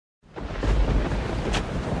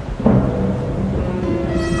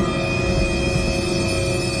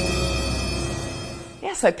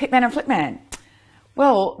So Pitman and Flipman.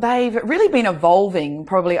 Well, they've really been evolving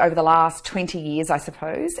probably over the last 20 years, I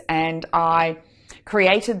suppose, and I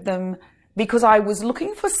created them because I was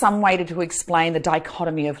looking for some way to explain the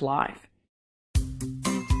dichotomy of life.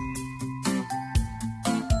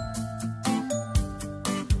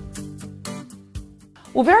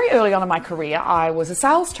 Well, very early on in my career, I was a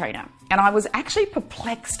sales trainer, and I was actually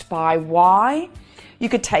perplexed by why you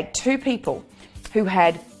could take two people who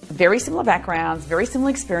had very similar backgrounds, very similar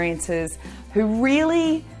experiences, who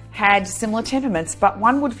really had similar temperaments, but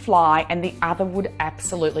one would fly and the other would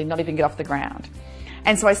absolutely not even get off the ground.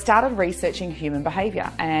 And so I started researching human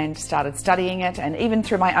behavior and started studying it, and even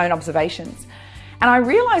through my own observations. And I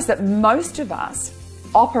realized that most of us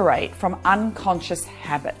operate from unconscious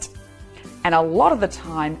habit. And a lot of the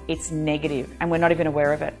time it's negative and we're not even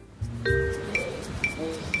aware of it.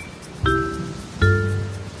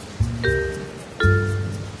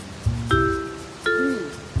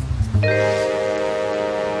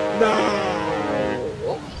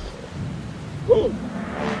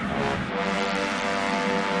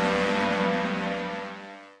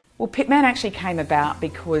 Well, Pitman actually came about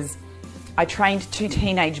because I trained two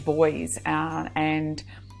teenage boys and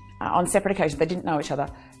on separate occasions. They didn't know each other,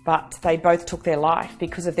 but they both took their life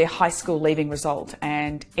because of their high school leaving result,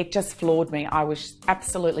 and it just floored me. I was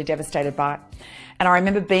absolutely devastated by it. And I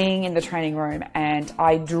remember being in the training room and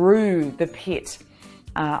I drew the pit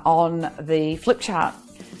on the flip chart,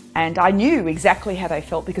 and I knew exactly how they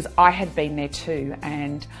felt because I had been there too.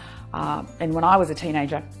 And when I was a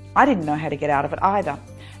teenager, I didn't know how to get out of it either.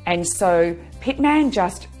 And so Pitman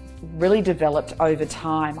just really developed over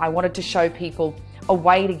time. I wanted to show people a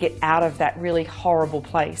way to get out of that really horrible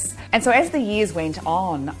place. And so as the years went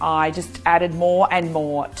on, I just added more and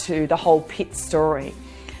more to the whole pit story.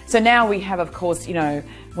 So now we have, of course, you know,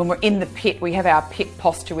 when we're in the pit, we have our pit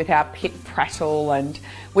posture with our pit prattle, and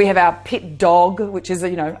we have our pit dog, which is,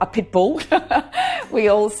 you know, a pit bull. We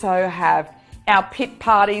also have our pit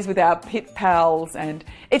parties with our pit pals, and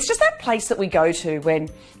it's just that place that we go to when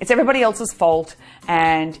it's everybody else's fault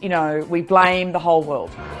and, you know, we blame the whole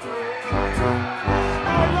world.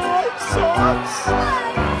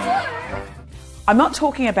 I'm not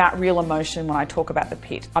talking about real emotion when I talk about the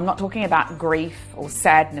pit. I'm not talking about grief or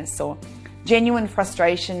sadness or genuine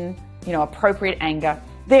frustration, you know, appropriate anger.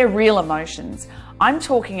 They're real emotions. I'm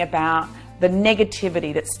talking about the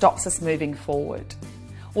negativity that stops us moving forward.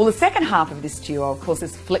 Well, the second half of this duo, of course,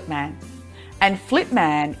 is Flipman. And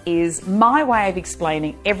Flipman is my way of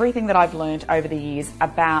explaining everything that I've learned over the years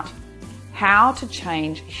about how to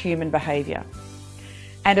change human behavior.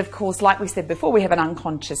 And of course, like we said before, we have an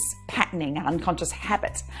unconscious patterning, an unconscious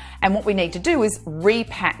habit. And what we need to do is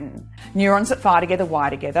repattern. Neurons that fire together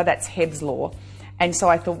wire together. That's Hebb's law. And so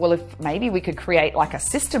I thought, well, if maybe we could create like a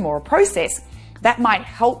system or a process that might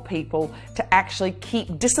help people to actually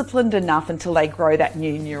keep disciplined enough until they grow that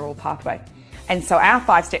new neural pathway. And so our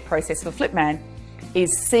 5-step process for Flipman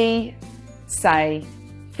is see, say,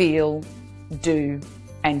 feel, do,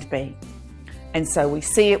 and be. And so we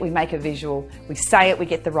see it, we make a visual. We say it, we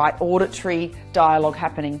get the right auditory dialogue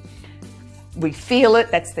happening. We feel it,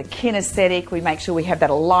 that's the kinesthetic. We make sure we have that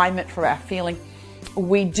alignment for our feeling.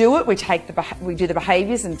 We do it, we do the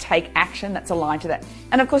behaviors and take action that's aligned to that.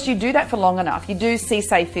 And of course, you do that for long enough. You do see,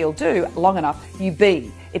 say, feel, do long enough, you be.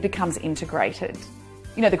 It becomes integrated.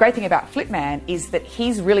 You know, the great thing about Flipman is that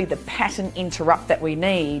he's really the pattern interrupt that we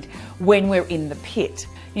need when we're in the pit.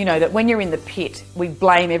 You know, that when you're in the pit, we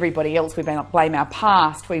blame everybody else. We blame our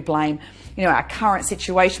past. We blame, you know, our current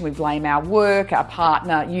situation. We blame our work, our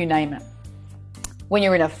partner, you name it. When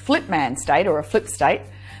you're in a Flipman state or a flip state,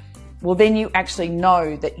 well, then you actually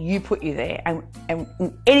know that you put you there. And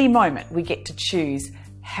in any moment, we get to choose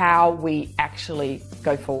how we actually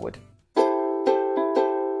go forward.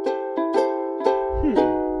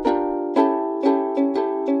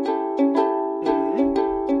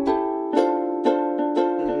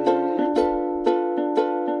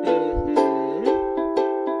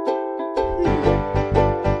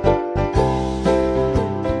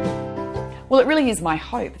 Well, it really is my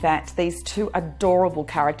hope that these two adorable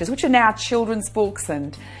characters, which are now children's books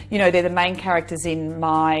and, you know, they're the main characters in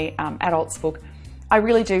my adults book, I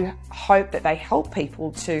really do hope that they help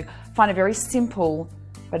people to find a very simple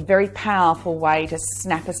but very powerful way to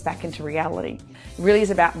snap us back into reality. It really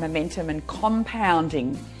is about momentum and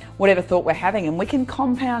compounding whatever thought we're having, and we can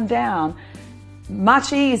compound down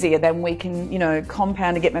much easier than we can, you know,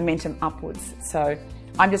 compound and get momentum upwards. So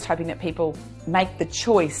I'm just hoping that people make the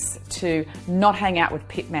choice to not hang out with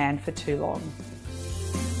Pitman for too long.